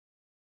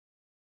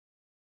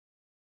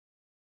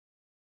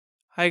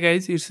Hi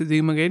guys, it's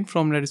Zim again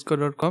from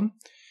redisco.com.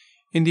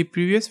 In the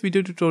previous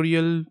video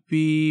tutorial,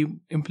 we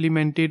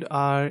implemented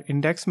our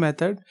index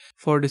method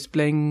for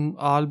displaying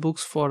all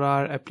books for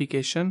our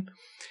application.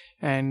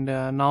 And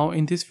now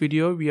in this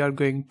video, we are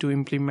going to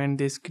implement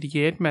this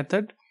create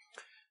method.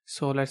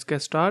 So let's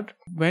get started.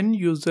 When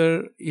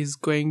user is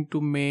going to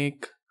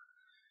make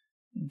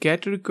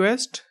get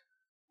request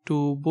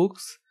to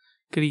books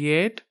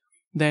create,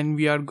 then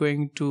we are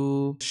going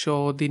to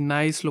show the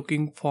nice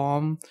looking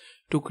form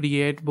to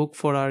create book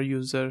for our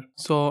user.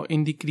 So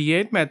in the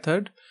create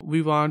method,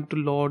 we want to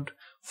load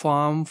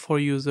form for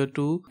user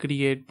to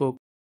create book.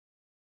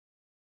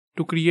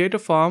 To create a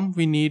form,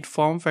 we need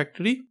form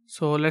factory.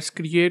 So let's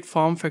create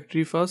form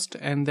factory first,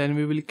 and then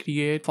we will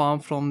create form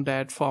from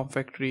that form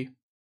factory.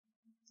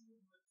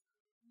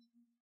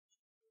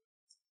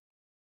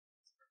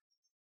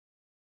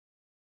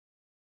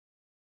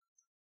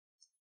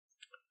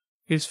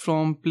 It's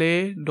from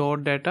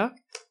play.data.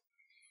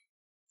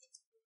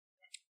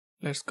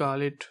 Let's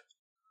call it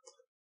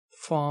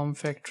form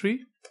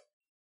factory,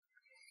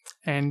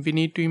 and we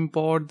need to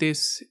import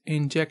this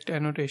inject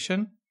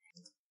annotation,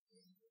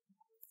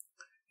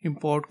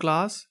 import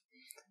class,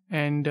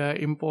 and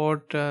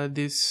import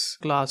this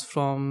class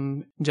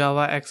from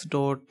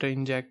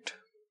javax.inject.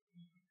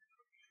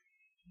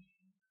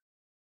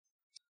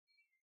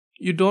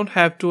 You don't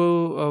have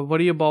to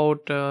worry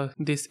about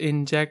this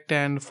inject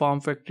and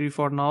form factory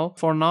for now.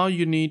 For now,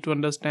 you need to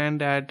understand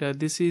that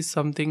this is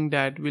something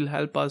that will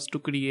help us to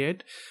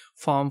create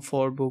form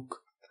for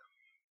book.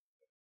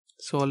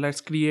 So let's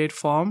create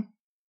form.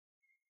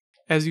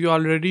 As you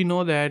already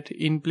know that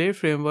in Play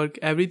framework,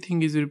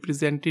 everything is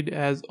represented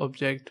as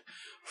object.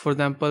 For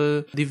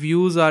example, the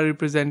views are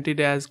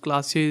represented as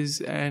classes,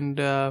 and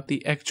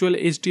the actual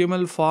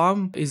HTML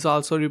form is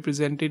also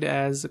represented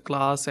as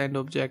class and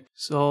object.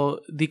 So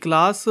the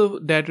class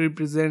that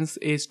represents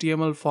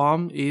HTML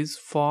form is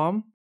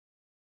form,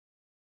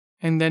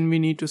 and then we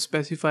need to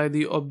specify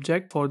the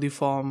object for the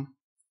form.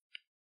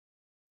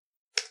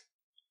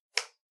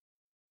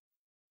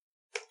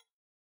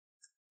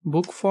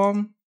 Book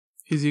form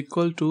is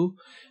equal to,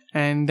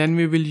 and then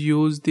we will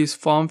use this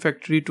form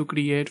factory to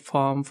create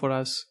form for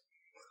us.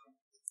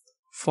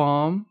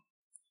 Form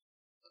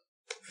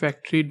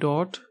factory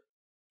dot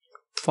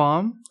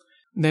form.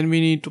 Then we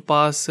need to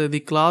pass the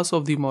class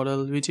of the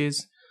model, which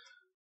is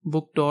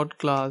book dot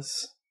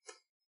class.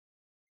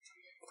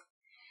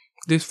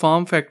 This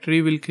form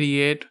factory will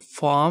create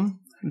form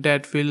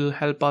that will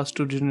help us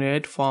to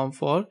generate form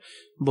for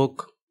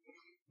book.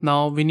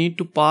 Now we need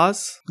to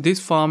pass this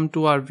form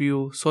to our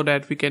view so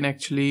that we can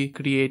actually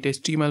create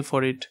HTML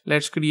for it.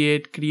 Let's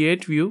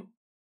create view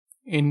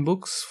in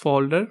books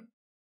folder.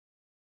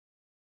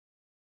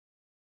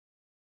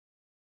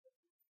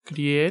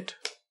 Create,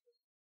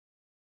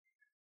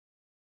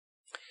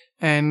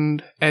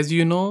 and as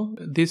you know,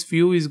 this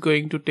view is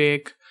going to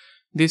take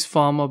this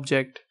form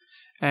object,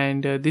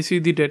 and this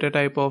is the data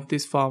type of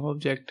this form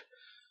object.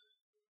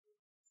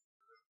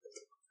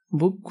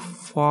 Book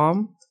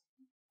form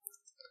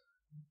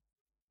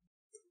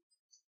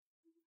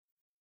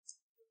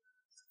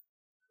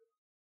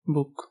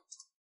book.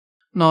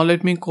 Now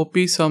let me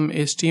copy some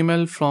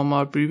HTML from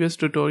our previous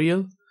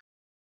tutorial.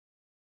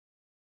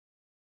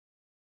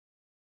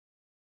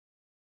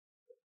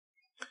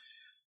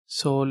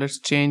 So let's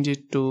change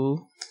it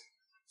to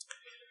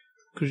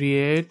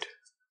create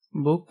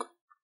book,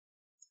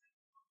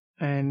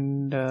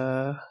 and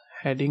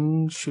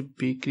heading should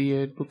be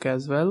create book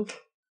as well.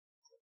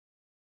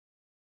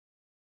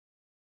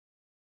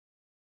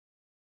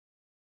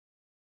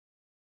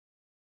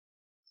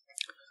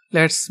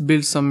 Let's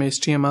build some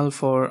HTML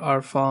for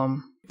our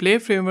form. Play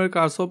framework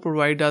also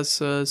provide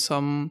us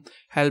some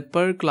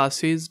helper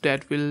classes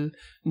that will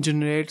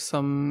generate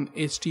some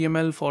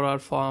HTML for our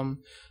form.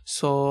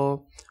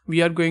 So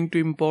we are going to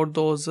import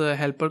those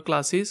helper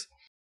classes.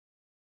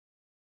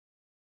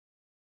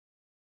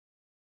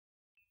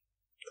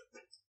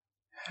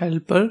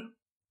 Helper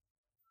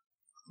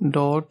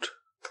dot,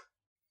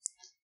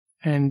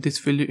 and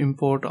this will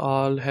import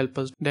all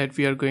helpers that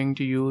we are going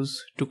to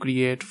use to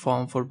create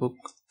form for book.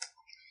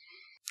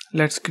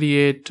 Let's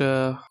create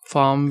a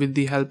form with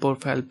the help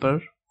of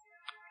helper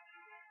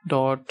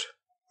dot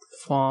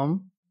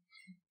form,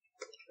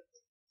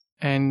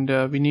 and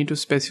we need to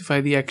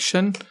specify the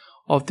action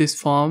of this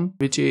form,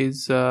 which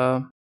is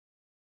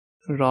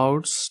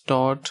routes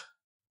dot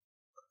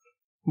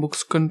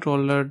books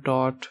controller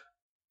dot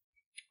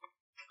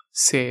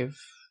save.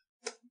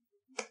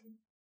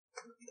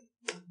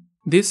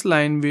 This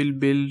line will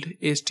build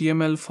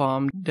HTML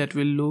form that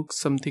will look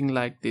something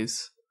like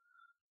this.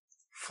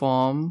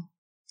 Form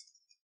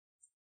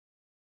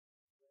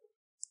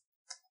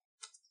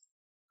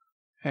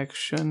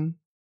action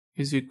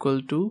is equal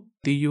to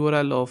the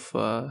URL of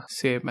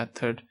save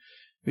method,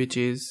 which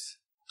is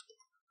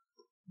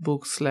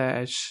book /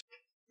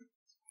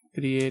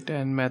 create,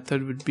 and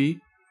method would be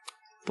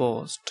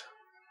post.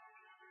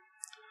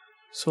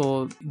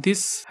 So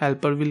this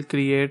helper will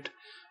create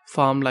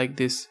form like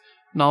this.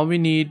 Now we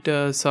need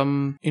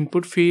some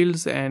input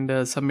fields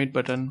and submit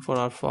button for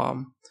our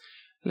form.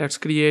 Let's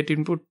create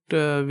input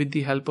with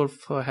the help of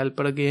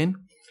helper again.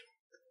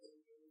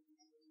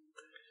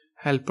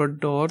 Helper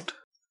dot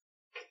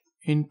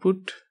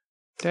input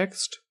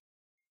text.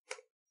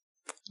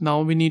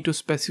 Now we need to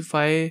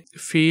specify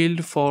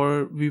field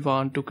for we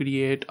want to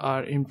create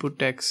our input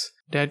text.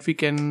 That we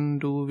can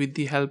do with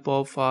the help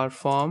of our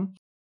form.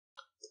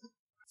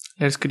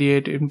 Let's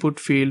create input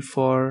field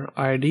for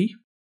ID.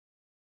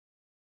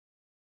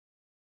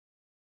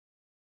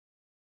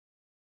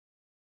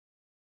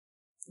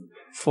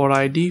 For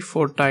ID,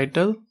 for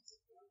title,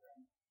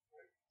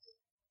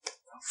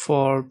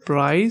 for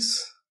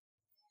price,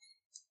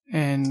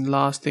 and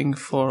last thing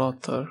for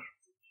author.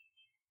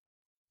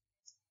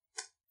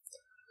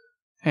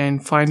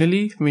 And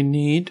finally we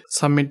need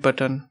submit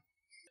button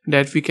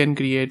that we can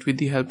create with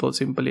the help of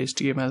simple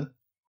HTML.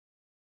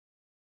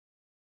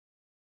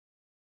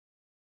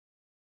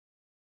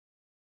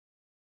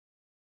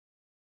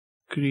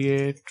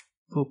 Create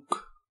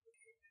book.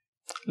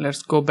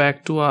 Let's go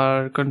back to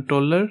our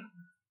controller.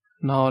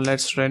 Now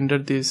let's render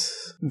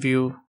this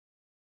view.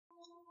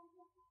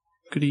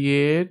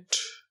 Create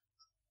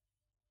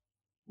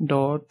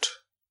dot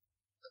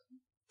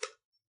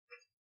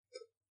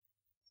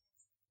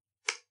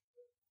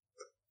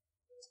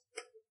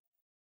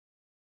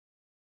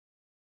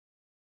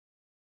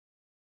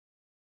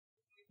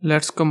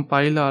let's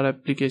compile our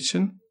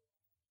application.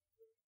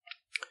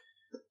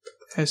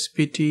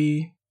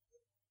 SPT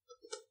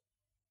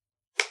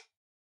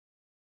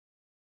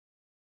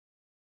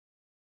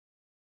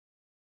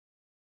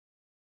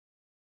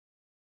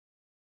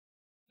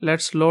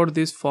let's load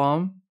this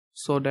form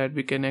so that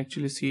we can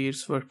actually see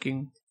it's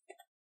working.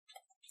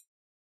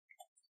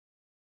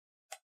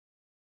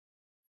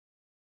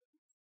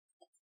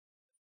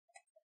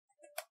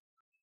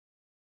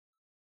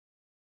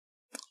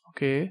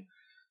 Okay,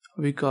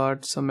 we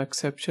got some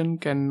exception.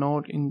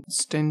 Cannot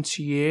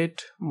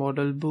instantiate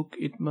model book,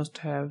 it must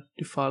have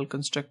default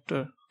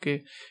constructor.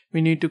 Okay,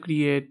 we need to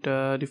create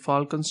a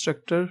default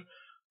constructor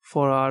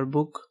for our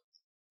book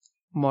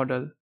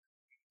model.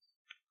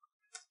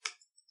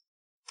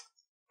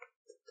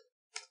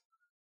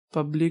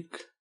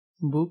 Public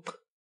book.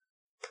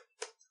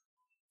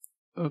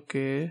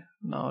 Okay,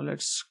 now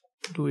let's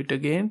do it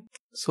again.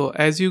 So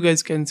as you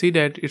guys can see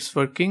that it's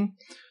working.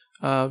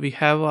 We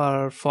have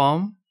our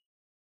form.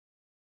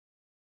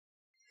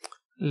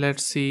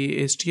 Let's see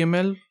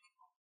HTML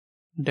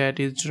that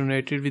is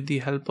generated with the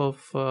help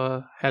of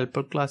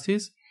helper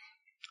classes.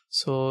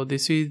 So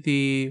this is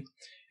the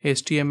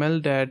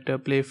HTML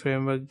that Play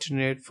framework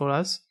generate for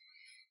us.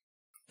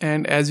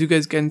 And as you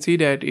guys can see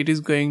that it is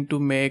going to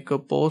make a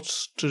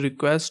post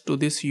request to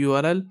this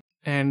URL,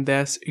 and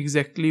that's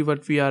exactly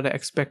what we are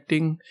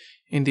expecting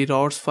in the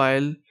routes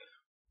file.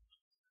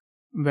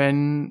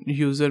 When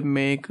user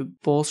make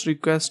post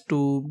request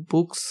to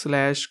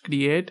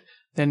book/create,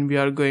 then we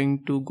are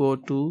going to go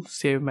to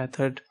save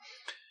method.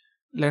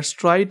 Let's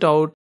try it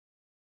out,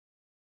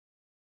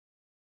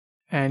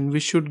 and we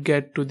should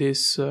get to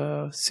this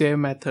save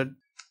method.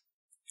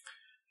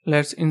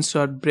 Let's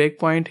insert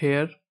breakpoint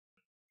here,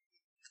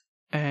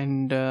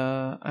 and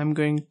I'm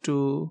going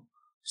to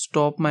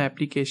stop my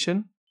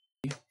application.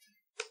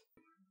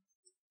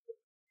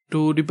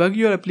 To debug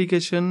your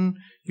application,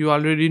 you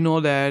already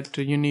know that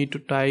you need to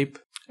type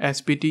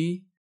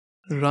spt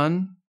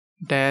run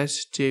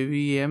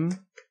 -jvm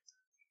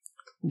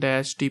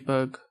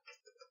 -debug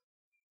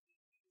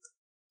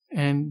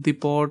and the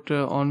port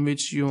on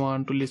which you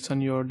want to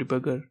listen your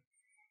debugger.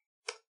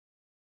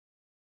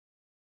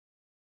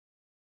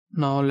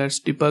 Now let's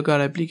debug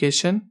our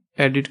application.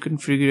 Edit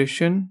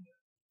configuration.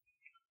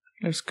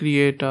 Let's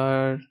create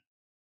our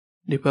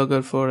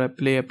debugger for a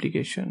Play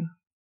application.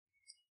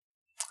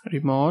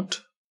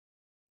 Remote.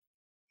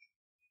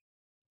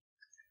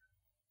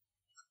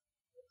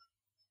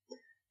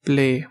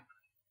 Play.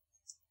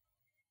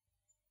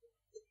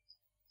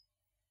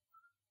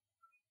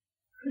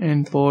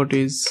 And port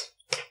is.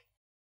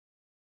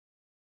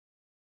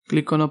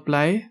 Click on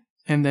apply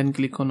and then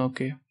click on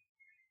OK.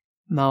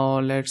 Now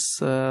let's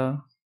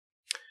debug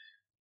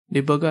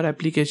our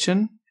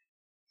application.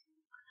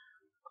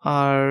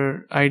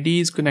 Our ID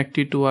is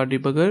connected to our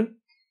debugger.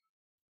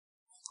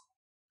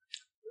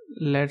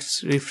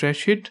 Let's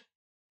refresh it.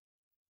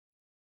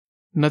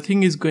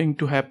 Nothing is going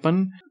to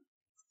happen.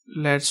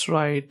 Let's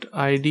write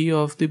ID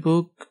of the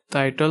book,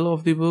 title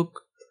of the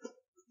book,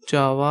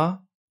 Java,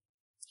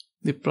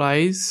 the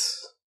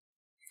price,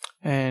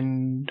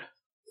 and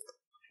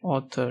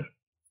author.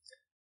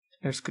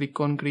 Let's click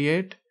on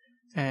create,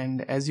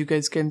 and as you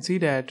guys can see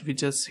that we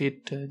just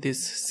hit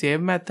this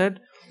save method,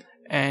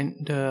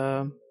 and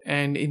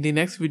in the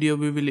next video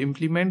we will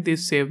implement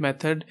this save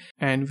method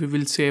and we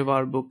will save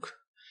our book.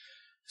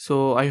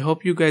 So I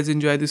hope you guys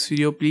enjoy this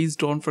video. Please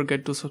don't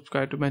forget to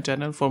subscribe to my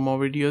channel for more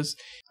videos.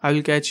 I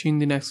will catch you in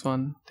the next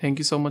one. Thank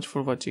you so much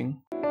for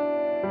watching.